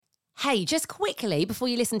Hey, just quickly before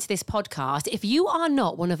you listen to this podcast, if you are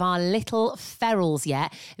not one of our little ferals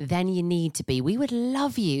yet, then you need to be. We would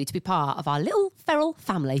love you to be part of our little feral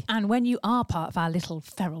family. And when you are part of our little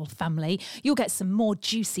feral family, you'll get some more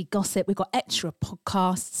juicy gossip. We've got extra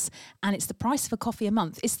podcasts, and it's the price of a coffee a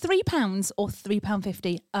month. It's £3 or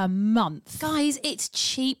 £3.50 a month. Guys, it's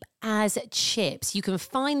cheap as chips. You can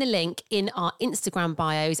find the link in our Instagram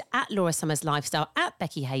bios at Laura Summers Lifestyle, at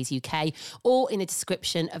Becky Hayes UK, or in the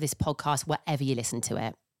description of this podcast, wherever you listen to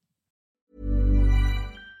it.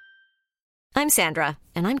 I'm Sandra,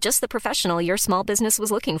 and I'm just the professional your small business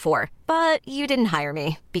was looking for. But you didn't hire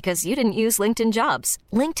me because you didn't use LinkedIn Jobs.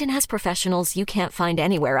 LinkedIn has professionals you can't find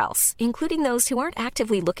anywhere else, including those who aren't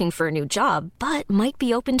actively looking for a new job, but might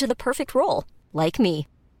be open to the perfect role, like me.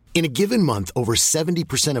 In a given month, over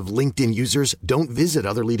 70% of LinkedIn users don't visit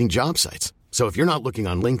other leading job sites. So if you're not looking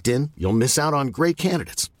on LinkedIn, you'll miss out on great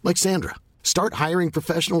candidates like Sandra. Start hiring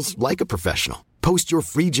professionals like a professional. Post your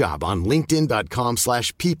free job on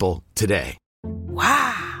linkedin.com/people today.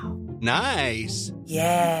 Wow. Nice.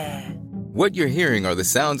 Yeah. What you're hearing are the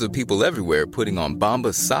sounds of people everywhere putting on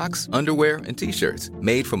Bombas socks, underwear, and T-shirts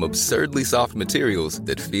made from absurdly soft materials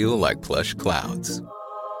that feel like plush clouds.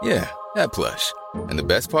 Yeah, that plush. And the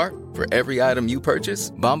best part? For every item you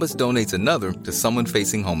purchase, Bombas donates another to someone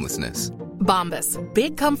facing homelessness. Bombas.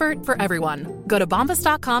 Big comfort for everyone. Go to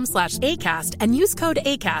bombas.com/ACAST and use code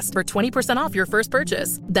ACAST for 20% off your first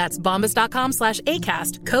purchase. That's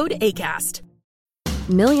bombas.com/ACAST. Code ACAST.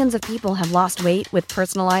 Millions of people have lost weight with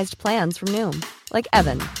personalized plans from Noom. Like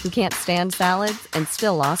Evan, who can't stand salads and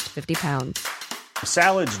still lost 50 pounds.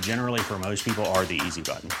 Salads generally for most people are the easy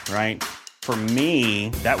button, right? For me,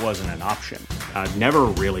 that wasn't an option. I never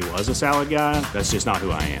really was a salad guy. That's just not who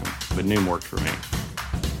I am. But Noom worked for me.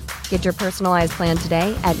 Get your personalized plan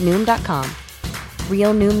today at Noom.com.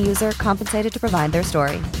 Real Noom user compensated to provide their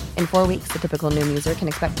story. In 4 weeks, the typical Noom user can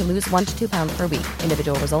expect to lose 1 to 2 pounds per week.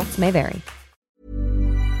 Individual results may vary.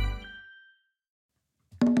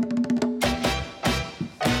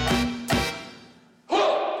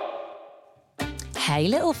 Hey,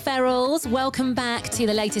 little ferals. Welcome back to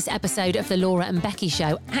the latest episode of The Laura and Becky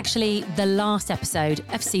Show. Actually, the last episode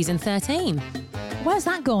of season 13. Where's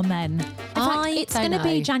that gone then? In fact, it's going to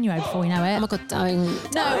be January before we know it. Oh my God,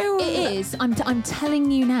 don't. No, it is. I'm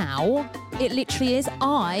telling you now, it literally is.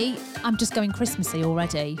 I'm just going Christmassy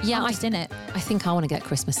already. Yeah, I'm just in it. I think I want to get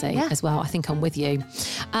Christmassy as well. I think I'm with you.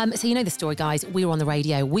 So you know the story, guys. We were on the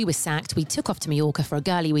radio. We were sacked. We took off to Mallorca for a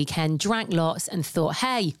girly weekend, drank lots and thought,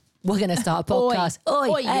 hey, we're going to start a podcast.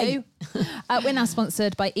 Oi, hey. you. We're now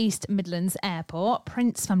sponsored by East Midlands Airport,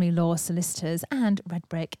 Prince Family Law Solicitors and Red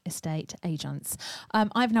Brick Estate Agents.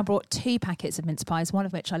 I've now brought 2 packets of mince pies, one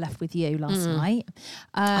of which I left with you last night.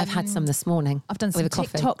 I've had some this morning. I've done some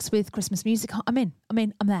TikToks with Christmas music. I'm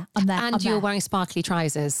there. And you're wearing sparkly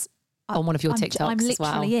trousers on one of your TikToks I'm as well.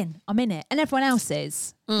 literally in. I'm in it. And everyone else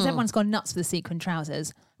is. Because everyone's gone nuts for the sequin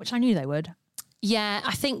trousers, which I knew they would. Yeah,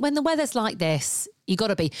 I think when the weather's like this, you got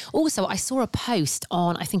to be. Also, I saw a post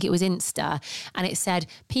on, I think it was Insta, and it said,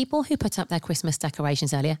 people who put up their Christmas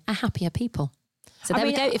decorations earlier are happier people. So there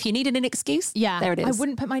we go. If you needed an excuse, there it is. I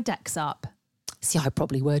wouldn't put my decks up. See, I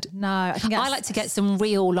probably would. No, I think I like to get some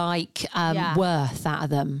real worth out of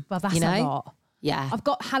them. Well, that's a lot. Yeah. I've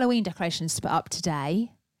got Halloween decorations to put up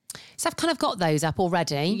today. So I've kind of got those up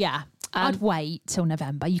already. Yeah. I'd wait till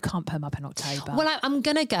November. You can't put them up in October. Well, I'm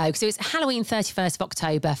going to go. So it's Halloween 31st of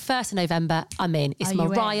October, 1st of November, I'm in. It's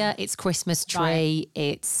Mariah, it's Christmas tree,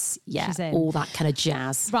 it's, all that kind of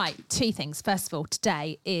jazz. Right, 2 things. First of all,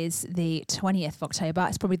 today is the 20th of October.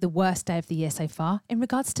 It's probably the worst day of the year so far in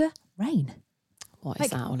regards to rain. What is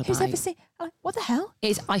that all about? Who's ever seen? What the hell?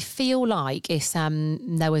 I feel like it's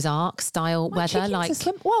Noah's Ark style weather.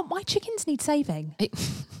 Well, my chickens need saving.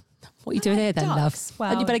 What are you doing here then, love? Well,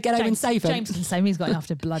 and you better get home and save them. James can save me. He's got enough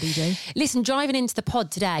to bloody do. Listen, driving into the pod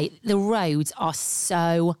today, the roads are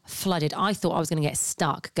so flooded. I thought I was going to get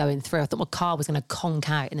stuck going through. I thought my car was going to conk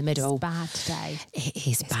out in the middle. It's bad today. It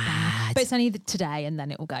is bad. But it's only today and then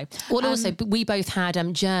it will go. Well, also, we both had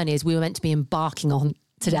journeys we were meant to be embarking on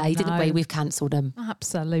today, didn't we? We've cancelled them.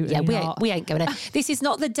 Absolutely not. We ain't going there. This is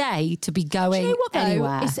not the day to be going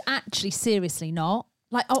anywhere. It's actually seriously not.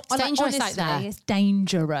 It's dangerous honestly, out there. It's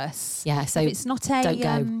dangerous. Yeah, so if it's not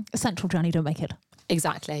a central journey, don't make it.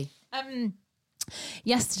 Exactly.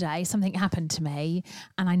 Yesterday, something happened to me,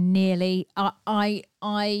 and I nearly,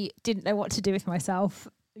 I didn't know what to do with myself.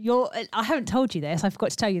 I haven't told you this. I forgot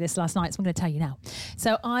to tell you this last night, so I'm going to tell you now.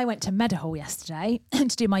 So I went to Meadowhall yesterday to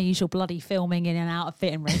do my usual bloody filming in and out of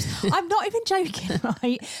fitting rooms. I'm not even joking,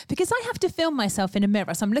 right? Because I have to film myself in a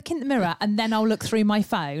mirror. So I'm looking in the mirror and then I'll look through my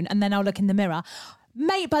phone and then I'll look in the mirror.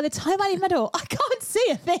 Mate, by the time I leave Meadowhall, I can't see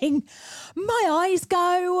a thing. My eyes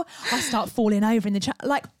go. I start falling over in the chat.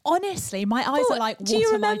 Like, honestly, my eyes are like, what do you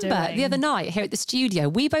am I remember doing? the other night here at the studio,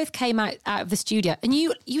 we both came out of the studio and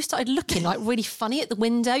you started looking like really funny at the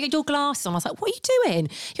window. You had your glasses on. I was like, what are you doing?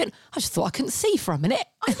 You went, I just thought I couldn't see for a minute.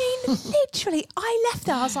 I mean, literally, I left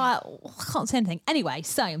there. I was like, oh, I can't see anything. Anyway,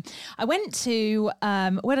 so I went to,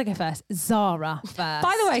 where did I go first? Zara first.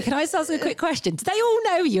 By the way, can I just ask a quick question? Do they all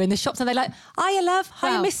know you in the shops? And they're like, hiya, love.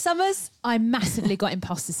 Hiya, Well, Miss Summers. I massively got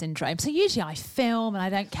imposter syndrome. So usually I film and I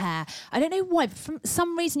don't care. I don't know why, but for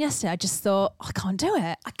some reason yesterday I just thought, I can't do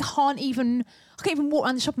it. I can't even walk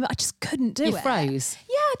around the shop. I just couldn't do it. You froze.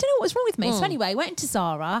 Yeah, I don't know what was wrong with me. So anyway, went into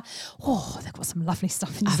Zara. Oh, they've got some lovely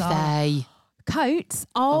stuff in Have Zara. they? Coats.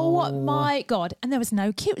 Oh my God. And there was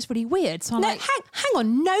no queue. It was really weird. So I'm No, like, hang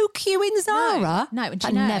on. No queue in Zara? No, and do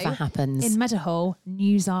that you know, never happens. In Meadowhall,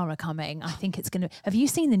 new Zara coming. I think it's going to... Have you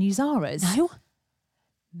seen the new Zaras? No.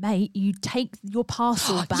 Mate, you take your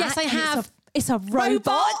parcel back. Yes, I and have. It's a robot.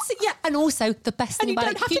 Robots, yeah, and also the best thing And you about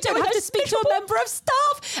don't it, have you to do don't it, have to it's speak to a miserable. member of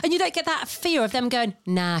staff, and you don't get that fear of them going,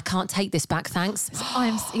 nah, can't take this back, thanks.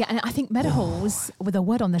 And I think Meadowhall's, with a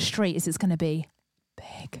word on the street, is it's going to be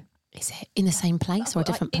big. Is it in the same place or a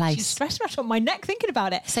different Itchy place? stress rash on my neck thinking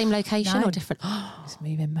about it. Same location No. or different? It's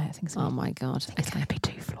moving, mate. I think it's Oh my God. It's going to be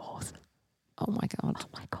 2 floors. Oh my God. Oh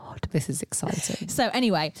my God. This is exciting. So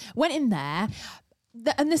anyway, went in there.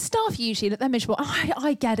 And the staff usually look, they're miserable.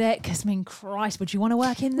 I get it, because I mean, Christ, would you want to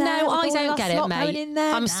work in there? No, with I all don't of get us it, lot going mate. in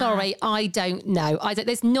there? I'm Nah. sorry, I don't know.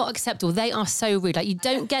 It's not acceptable. They are so rude. Like, you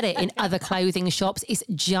don't get it in other clothing shops. It's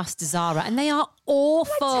just Zara, and they are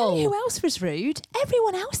awful. I tell you who else was rude?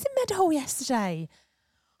 Everyone else in Meadowhall yesterday.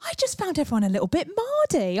 I just found everyone a little bit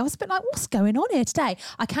mardy. I was a bit like, what's going on here today?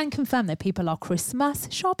 I can confirm that people are Christmas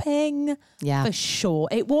shopping. Yeah. For sure.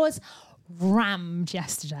 It was rammed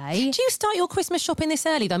yesterday. Do you start your Christmas shopping this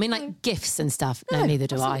early, though? I mean, like gifts and stuff. No, neither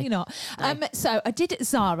do I. Absolutely not. So I did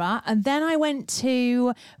Zara, and then I went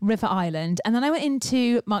to River Island, and then I went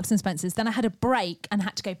into Marks and Spencer's. Then I had a break and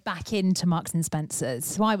had to go back into Marks and Spencer's.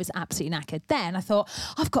 So I was absolutely knackered. Then I thought,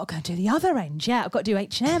 I've got to go and do the other range. Yeah, I've got to do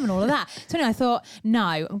H&M and all of that. So anyway, I thought,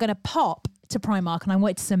 no, I'm going to pop to Primark, and I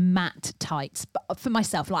wanted some matte tights but for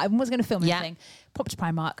myself. Like, I wasn't going to film anything. Pop to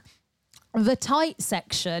Primark. The tight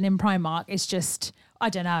section in Primark is just, I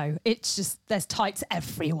don't know, it's just, there's tights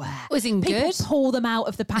everywhere. Was it People good? pull them out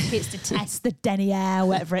of the packets to test the denier,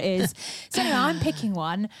 whatever it is. So anyway, I'm picking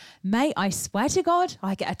one. Mate, I swear to God,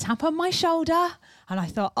 I get a tap on my shoulder, and I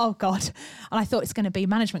thought, oh God. And I thought it's going to be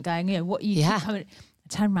management going, you know, what you keep coming. I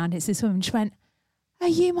turned around, it's this woman, she went, are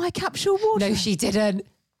you my capsule water? No, she didn't.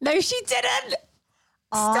 No, she didn't.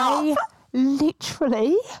 I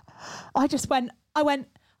literally, I went,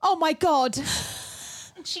 oh my God.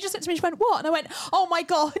 And she just looked at me and she went, what? And I went, oh my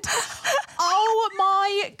God. Oh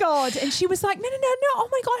my God. And she was like, no. Oh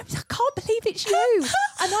my God. I can't believe it's you.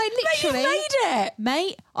 And I literally. You made it.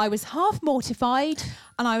 Mate, I was half mortified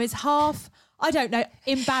and I was half, I don't know,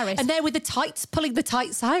 embarrassed. And there with the tights, pulling the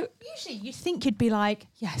tights out. Usually you'd think you'd be like,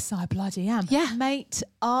 yes, I bloody am. Yeah. Mate,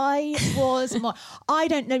 I was, I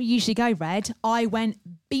don't know, usually go red. I went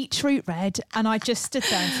beetroot red, and I just stood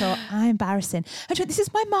there and thought, how embarrassing. And she went, this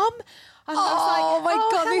is my mum. And I was like, my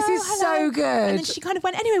God, this is so good. And then she kind of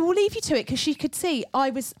went, anyway, we'll leave you to it, because she could see I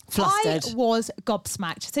was Flustered. I was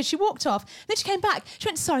gobsmacked. So she walked off. Then she came back. She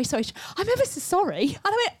went, sorry. I'm ever so sorry. And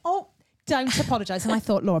I went, oh, don't apologise. And I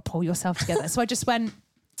thought, Laura, pull yourself together. So I just went,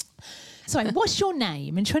 sorry, what's your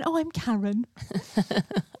name? And she went, oh, I'm Karen.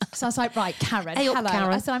 So I was like, right, Karen, Hey, hello.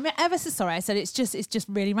 Karen. I said, I'm ever so sorry. I said, it's just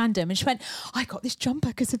really random. And she went, I got this jumper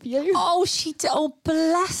because of you. Oh, she did. Oh,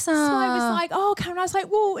 bless her. So I was like, oh, Karen. I was like,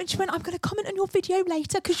 whoa. And she went, I'm going to comment on your video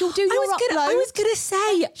later because you'll do your upload. I was gonna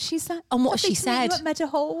say. She's like, And what lovely she to meet you said. at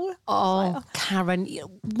Meadowhall. Oh, Karen.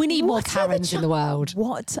 We need more What are the Karens in the world.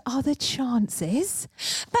 What are the chances?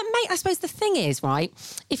 But mate, I suppose the thing is, right,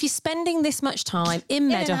 if you're spending this much time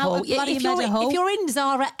in and out Meadowhall, of bloody Meadowhall. if you're in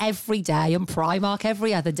Zara every day and Primark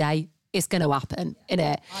every other day, it's going to happen,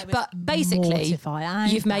 innit? But basically, mortified.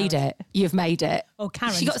 you've made it. You've made it. Oh,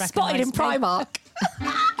 Karen's She got spotted in recognised me. Primark.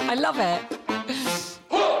 I love it.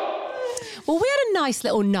 Well, we had a nice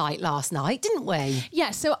little night last night, didn't we? Yeah,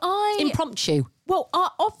 so Impromptu. Well,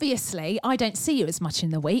 obviously, I don't see you as much in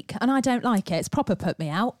the week, and I don't like it. It's proper put me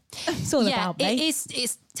out. It's all about me.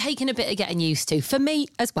 It's taken a bit of getting used to for me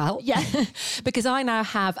as well. Yeah. Because I now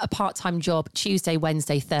have a part-time job Tuesday,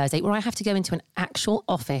 Wednesday, Thursday, where I have to go into an actual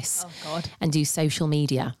office Oh, God. and do social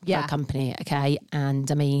media for Yeah. a company. Okay.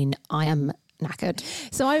 And I mean, I am knackered.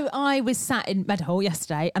 So I was sat in Meadowhall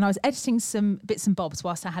yesterday and I was editing some bits and bobs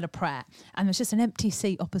whilst I had a prayer, and there's just an empty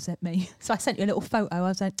seat opposite me. So I sent you a little photo. I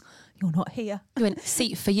was like, you're not here. You went,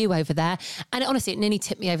 seat for you over there. And honestly, it nearly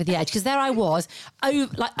tipped me over the edge because there I was,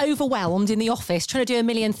 overwhelmed in the office, trying to do a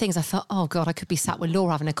million things. I thought, oh God, I could be sat with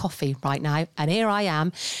Laura having a coffee right now. And here I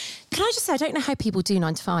am. Can I just say, I don't know how people do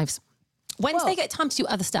 9 to 5s. When do they get time to do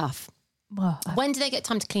other stuff? When do they get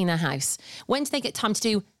time to clean their house? When do they get time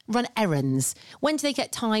to run errands? When do they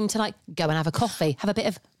get time to go and have a coffee, have a bit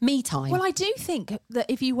of me time? Well, I do think that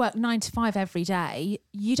if you work 9 to 5 every day,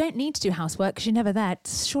 you don't need to do housework because you're never there.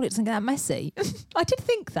 Surely it doesn't get that messy. I did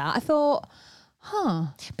think that. I thought,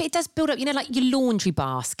 But it does build up, your laundry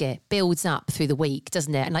basket builds up through the week,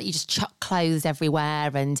 doesn't it? And you just chuck clothes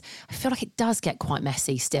everywhere. And I feel like it does get quite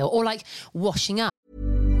messy still. Or washing up.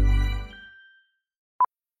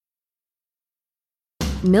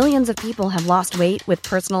 Millions of people have lost weight with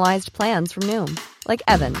personalized plans from Noom. Like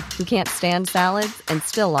Evan, who can't stand salads and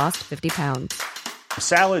still lost 50 pounds.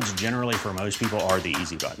 Salads generally for most people are the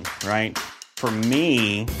easy button, right? For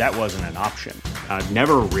me, that wasn't an option. I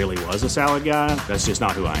never really was a salad guy. That's just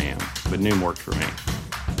not who I am. But Noom worked for me.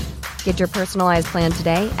 Get your personalized plan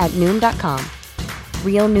today at Noom.com.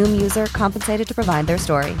 Real Noom user compensated to provide their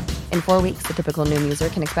story. In 4 weeks, the typical Noom user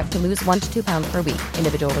can expect to lose 1 to 2 pounds per week.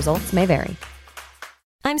 Individual results may vary.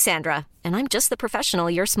 I'm Sandra, and I'm just the professional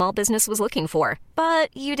your small business was looking for.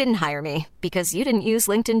 But you didn't hire me because you didn't use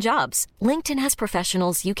LinkedIn Jobs. LinkedIn has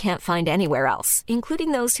professionals you can't find anywhere else,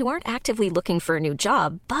 including those who aren't actively looking for a new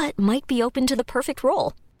job, but might be open to the perfect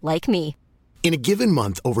role, like me. In a given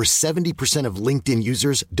month, over 70% of LinkedIn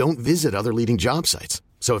users don't visit other leading job sites.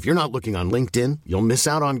 So if you're not looking on LinkedIn, you'll miss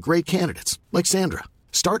out on great candidates like Sandra.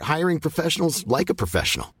 Start hiring professionals like a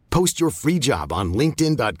professional. Post your free job on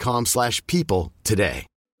linkedin.com/people today.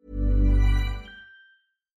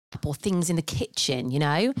 Or things in the kitchen,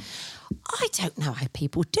 I don't know how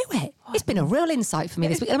people do it. It's been a real insight for me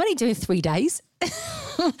this week. I'm only doing 3 days.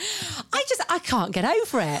 I can't get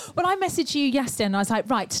over it. Well, I messaged you yesterday and I was like,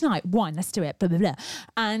 right, tonight, wine, let's do it, blah, blah, blah.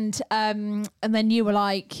 And then you were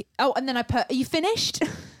like, oh, and then I put, are you finished?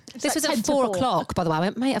 This was at 4 o'clock, by the way. I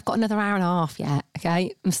went, mate, I've got another hour and a half yet,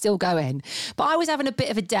 okay? I'm still going. But I was having a bit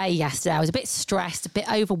of a day yesterday. I was a bit stressed, a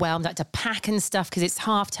bit overwhelmed. I had to pack and stuff because it's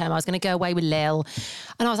half term. I was going to go away with Lil.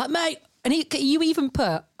 And I was like, mate, and you even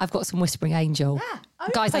put, I've got some Whispering Angel. Yeah,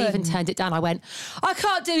 guys, I even turned it down. I went, I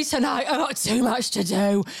can't do tonight. I've got too much to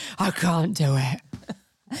do. I can't do it.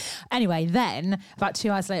 Anyway, then about 2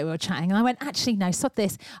 hours later we were chatting and I went, actually, no, sod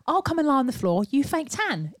this. I'll come and lie on the floor. You fake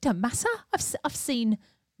tan. It doesn't matter. I've seen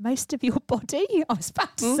most of your body, I was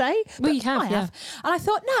about to say. Well, you have, yeah. And I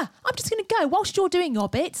thought, nah, I'm just going to go. Whilst you're doing your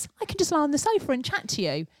bits, I can just lie on the sofa and chat to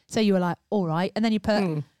you. So you were like, all right. And then you put,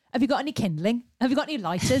 have you got any kindling? Have you got any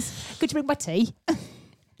lighters? Could you bring my tea?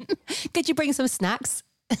 Could you bring some snacks?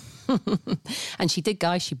 And she did,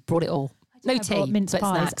 guys. She brought it all. No tea, mince but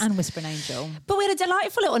pies snacks. and Whispering Angel. But we had a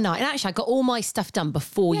delightful little night. And actually, I got all my stuff done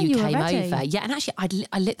before you came over. Yeah, and actually,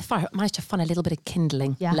 I lit the fire. I managed to find a little bit of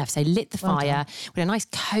kindling left. So lit the fire. We had a nice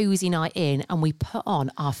cosy night in and we put on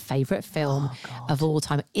our favourite film of all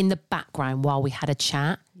time in the background while we had a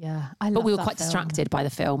chat. Yeah, but we were quite distracted by the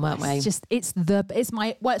film, weren't we? It's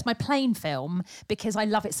my plane film because I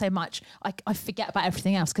love it so much. I forget about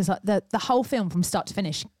everything else because the whole film from start to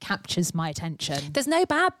finish captures my attention. There's no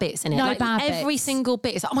bad bits in it. No bad bits. Every single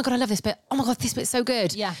bit is like, oh my God, I love this bit. Oh my God, this bit's so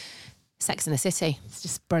good. Yeah. Sex and the City. It's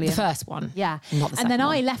just brilliant. The first one. Yeah. Not the second And then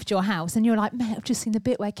one. I left your house and you're like, mate, I've just seen the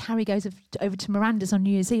bit where Carrie goes over to Miranda's on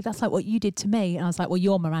New Year's Eve. That's like what you did to me. And I was like, well,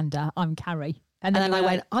 you're Miranda. I'm Carrie. And then I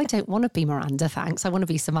went, I don't want to be Miranda, thanks. I want to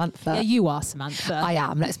be Samantha. Yeah, you are Samantha. I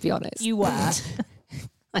am, let's be honest. You were.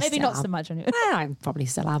 Maybe not so much anyway. I probably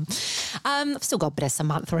still am. I've still got a bit of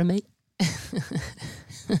Samantha in me.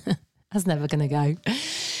 That's never going to go.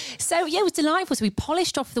 So, yeah, it was delightful. So we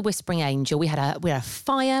polished off the Whispering Angel. We had a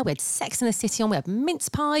fire. We had Sex and the City on. We had mince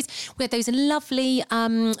pies. We had those lovely,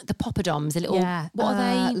 the poppadoms, what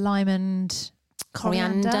are they? Lime and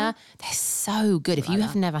coriander. They're so good. If you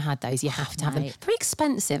have never had those, you have to have them. Very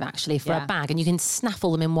expensive, actually, for a bag, and you can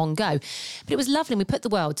snaffle them in one go. But it was lovely. And we put the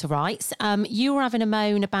world to rights. You were having a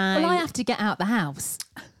moan about... Well, I have to get out the house.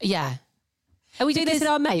 Yeah. Are we doing this at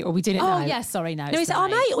our mate or are we doing it now? Oh, yeah, sorry, no. No, is it our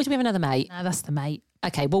mate or do we have another mate? No, that's the mate.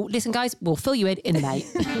 Okay, well, listen, guys, we'll fill you in the mate.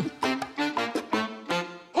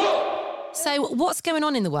 So what's going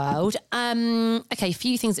on in the world? Okay, a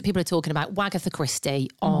few things that people are talking about. Wagatha Christie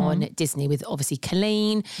on Disney with obviously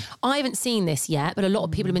Colleen. I haven't seen this yet, but a lot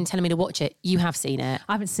of people have been telling me to watch it. You have seen it.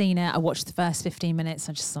 I haven't seen it. I watched the first 15 minutes.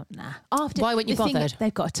 I just thought, nah. Why weren't you bothered?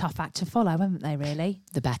 They've got a tough act to follow, haven't they, really?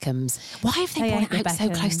 The Beckhams. Why have they brought ain't it the out so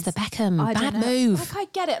close to the Beckham? I Bad don't know. move. Like, I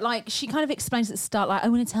get it. Like, she kind of explains at the start, like, I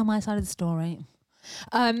want to tell my side of the story.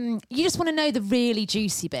 You just want to know the really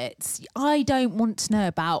juicy bits. I don't want to know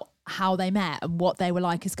about how they met and what they were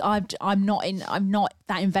like. I'm not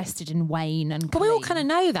that invested in Wayne and. But we all kind of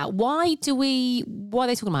know that. Why are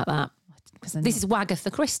they talking about that? This is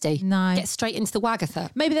Wagatha Christie. No, get straight into the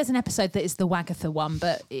Wagatha. Maybe there's an episode that is the Wagatha one,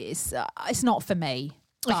 but it's not for me.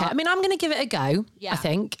 Okay, I mean, I'm going to give it a go. Yeah. I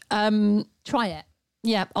think. Try it.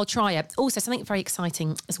 Yeah, I'll try it. Also, something very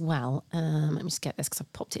exciting as well. Let me just get this because I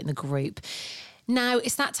popped it in the group. Now,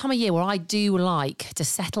 it's that time of year where I do like to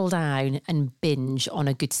settle down and binge on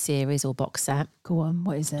a good series or box set. Go on,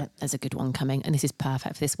 what is it? There's a good one coming, and this is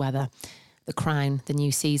perfect for this weather. The Crown, the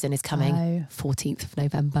new season is coming 14th of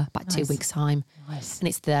November, about 2 weeks' time. Nice. And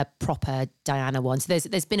it's the proper Diana one. So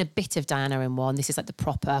there's been a bit of Diana in one. This is like the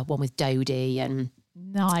proper one with Dodie, and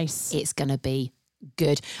nice. It's going to be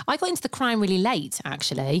good. I got into The Crown really late,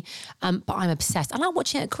 actually, but I'm obsessed. I like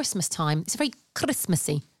watching it at Christmas time. It's a very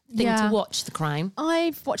Christmassy thing to watch, The Crown.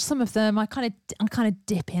 I've watched some of them. I kind of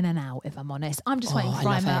dip in and out, if I'm honest. I'm just waiting for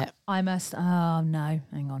Oh no,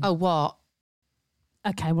 hang on. Oh, what?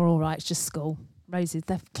 Okay, we're all right. It's just school. Roses,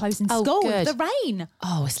 they're closing school. Good. The rain.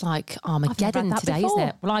 Oh, it's like Armageddon today, isn't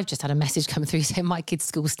it? Well, I've just had a message come through saying my kids'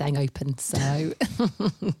 school's staying open. So,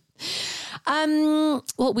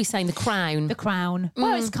 what are we saying? The Crown. The Crown.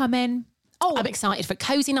 Well, it's coming. Oh, I'm excited for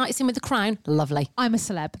cozy nights in with The Crown. Lovely. I'm a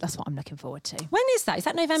celeb. That's what I'm looking forward to. When is that? Is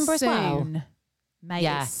that November as well? Mate,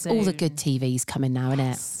 yeah, soon. all the good TV's coming now,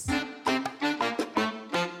 innit?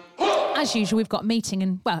 As usual, we've got a meeting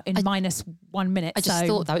in minus 1 minute. I just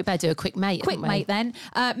thought that we'd better do a quick mate. Quick mate then.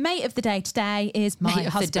 Mate of the day today is my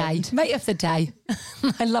husband. Mate of the day.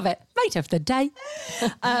 I love it. Mate of the day.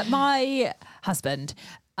 My husband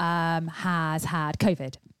has had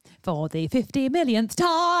COVID for the 50 millionth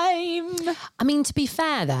time. I mean, to be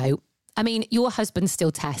fair though, your husband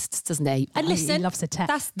still tests, doesn't he? And listen, he loves a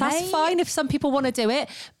test. That's fine if some people want to do it.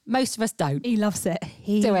 Most of us don't. He loves it.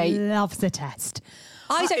 He loves a test.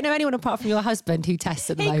 I don't know anyone apart from your husband who tests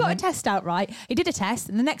at the moment. He got a test out, right? He did a test,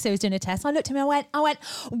 and the next day he was doing a test. I looked at him and I went,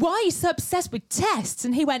 why are you so obsessed with tests?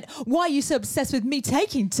 And he went, why are you so obsessed with me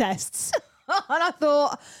taking tests? And I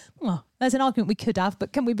thought, well, there's an argument we could have,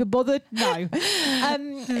 but can we be bothered? No.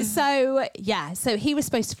 So he was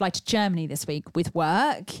supposed to fly to Germany this week with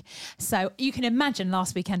work. So you can imagine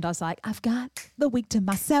last weekend I was like, I've got the week to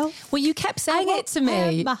myself. Well, you kept saying it to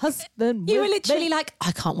me. My husband. You were literally like,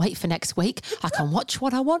 I can't wait for next week. I can watch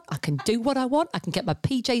what I want. I can do what I want. I can get my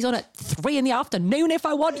PJs on at 3 PM if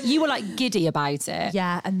I want. You were like giddy about it.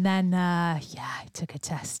 Yeah. And then, I took a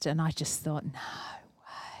test and I just thought, no.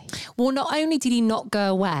 Well, not only did he not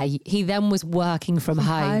go away, he then was working from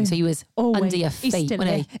home. So he was under your feet,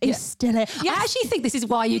 wasn't he? He's still here. Yes. I actually think this is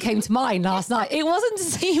why you came to mine last night. It wasn't to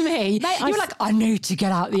see me. Mate, you were like, I need to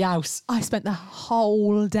get out of the house. I spent the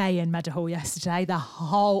whole day in Meadowhall yesterday,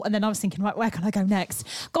 and then I was thinking, right, where can I go next?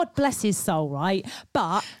 God bless his soul, right?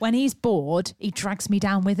 But when he's bored, he drags me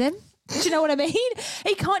down with him. Do you know what I mean?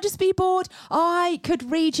 He can't just be bored. I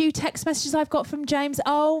could read you text messages I've got from James.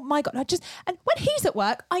 Oh my God. And when he's at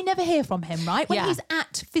work, I never hear from him, right? When he's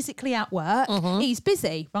physically at work, he's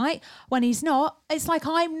busy, right? When he's not, it's like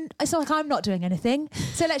I'm not doing anything.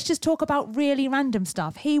 So let's just talk about really random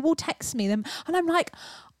stuff. He will text me them and I'm like,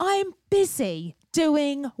 I'm busy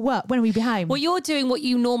doing work. When will we be home? Well, you're doing what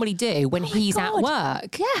you normally do when he's at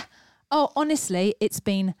work. Yeah. Oh, honestly, it's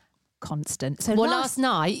been constant. So last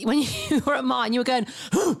night when you were at mine, you were going,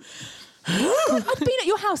 I'd been at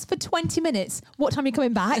your house for 20 minutes. What time are you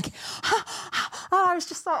coming back? I was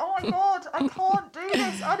just like, oh my God, I can't do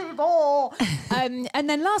this anymore. And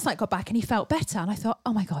then last night got back and he felt better. And I thought,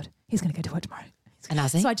 oh my God, he's going to go to work tomorrow. And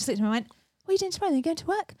has he? So I just looked at him and went, what are you doing tomorrow? Are you going to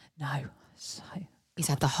work? No. So he's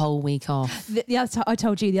had the whole week off. The other I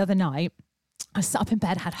told you the other night, I sat up in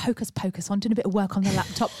bed, had Hocus Pocus on, doing a bit of work on the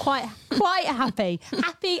laptop, quite happy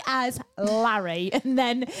as Larry. And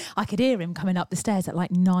then I could hear him coming up the stairs at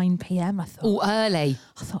like 9 PM. I thought, early.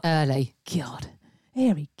 Early. God,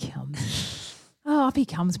 here he comes. Up he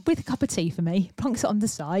comes with a cup of tea for me, plonks it on the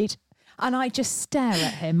side. And I just stare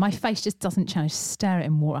at him. My face just doesn't change. Stare at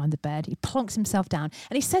him, walk around the bed. He plonks himself down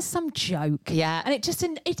and he says some joke. Yeah. And it just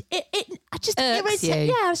irks you.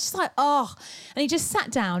 Yeah, I was just like, oh. And he just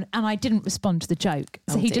sat down and I didn't respond to the joke.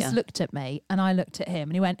 So he just looked at me and I looked at him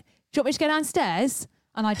and he went, do you want me to go downstairs?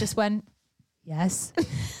 And I just went, Yes.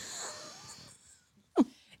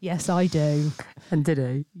 Yes, I do. And did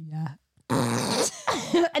he? Yeah.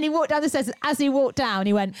 And he walked down the stairs, and as he walked down,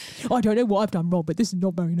 he went, I don't know what I've done wrong, but this is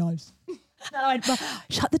not very nice. And I went,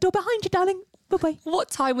 shut the door behind you, darling. Bye-bye. What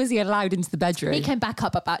time was he allowed into the bedroom? He came back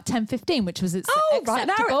up about 10:15, which was right,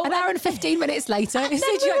 acceptable. an hour and 15 minutes later. He said,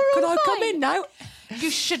 we were "Can all I come fine." in now?" You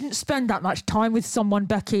shouldn't spend that much time with someone,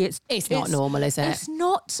 Becky. It's not normal, is it? It's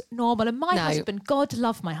not normal. And my No. husband, God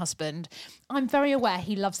love my husband, I'm very aware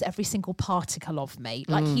he loves every single particle of me.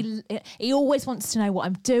 Like he always wants to know what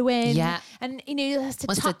I'm doing. Yeah. And he has to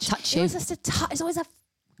Wants to touch. touch He you. always has to touch. There's always a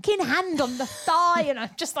fucking hand on the thigh, and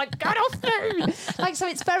I'm just like, get off me. Like, so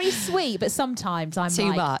it's very sweet, but sometimes I'm Too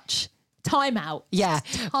like, much. time out. Yeah.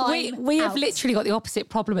 Time We have out. literally got the opposite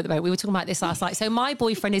problem at the moment. We were talking about this last night. So my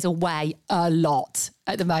boyfriend is away a lot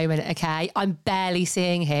at the moment, okay? I'm barely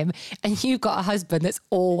seeing him. And you've got a husband that's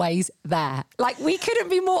always there. Like, we couldn't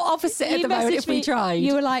be more opposite at You the moment messaged if we me, tried.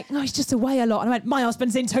 You were like, no, he's just away a lot. And I went, my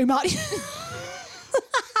husband's in too much.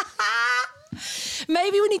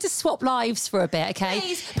 Maybe we need to swap lives for a bit, okay?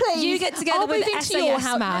 Please. You get together I'll with move the into your SAS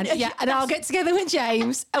house. man. Yeah, and I'll get together with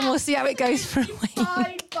James and we'll see how it goes for a week.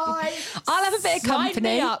 Bye. I'll have a bit of Sign me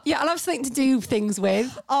company. up. Yeah, I'll have something to do things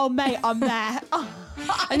with. Oh, mate, I'm there.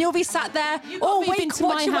 And you'll be sat there all all week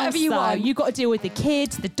watching whatever you want. You've got to deal with the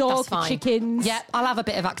kids, the dog, That's the fine. chickens. Yep, I'll have a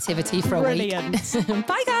bit of activity for a Brilliant. week.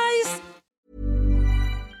 Bye, guys.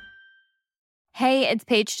 Hey, it's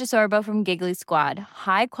Paige DeSorbo from Giggly Squad.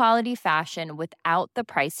 High quality fashion without the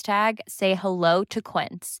price tag. Say hello to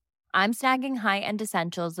Quince. I'm snagging high-end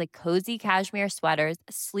essentials like cozy cashmere sweaters,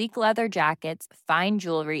 sleek leather jackets, fine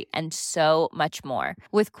jewelry, and so much more.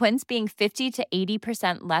 With Quince being 50 to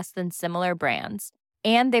 80% less than similar brands.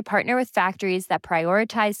 And they partner with factories that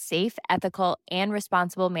prioritize safe, ethical, and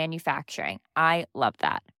responsible manufacturing. I love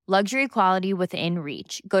that. Luxury quality within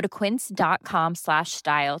reach. Go to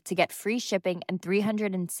quince.com/style to get free shipping and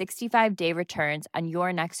 365-day returns on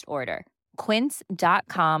your next order.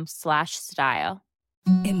 Quince.com/style.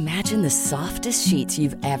 Imagine the softest sheets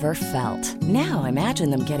you've ever felt. Now imagine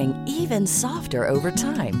them getting even softer over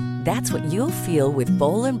time. That's what you'll feel with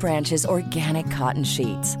Boll & Branch's organic cotton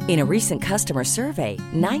sheets. In a recent customer survey,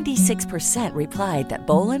 96% replied that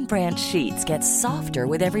Boll & Branch sheets get softer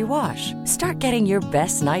with every wash. Start getting your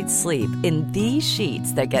best night's sleep in these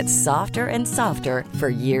sheets that get softer and softer for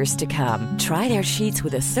years to come. Try their sheets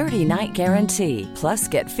with a 30-night guarantee. Plus,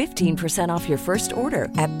 get 15% off your first order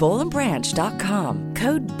at bollandbranch.com.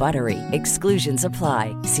 Code BUTTERY. Exclusions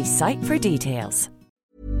apply. See site for details.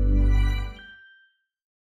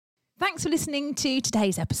 Thanks for listening to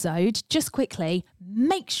today's episode. Just quickly,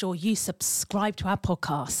 make sure you subscribe to our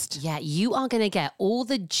podcast. Yeah, you are going to get all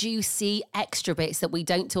the juicy extra bits that we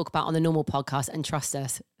don't talk about on the normal podcast. And trust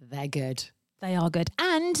us, they're good. They are good.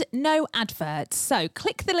 And no adverts. So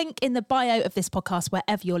click the link in the bio of this podcast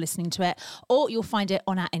wherever you're listening to it, or you'll find it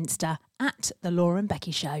on our Insta at The Laura and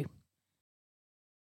Becky Show.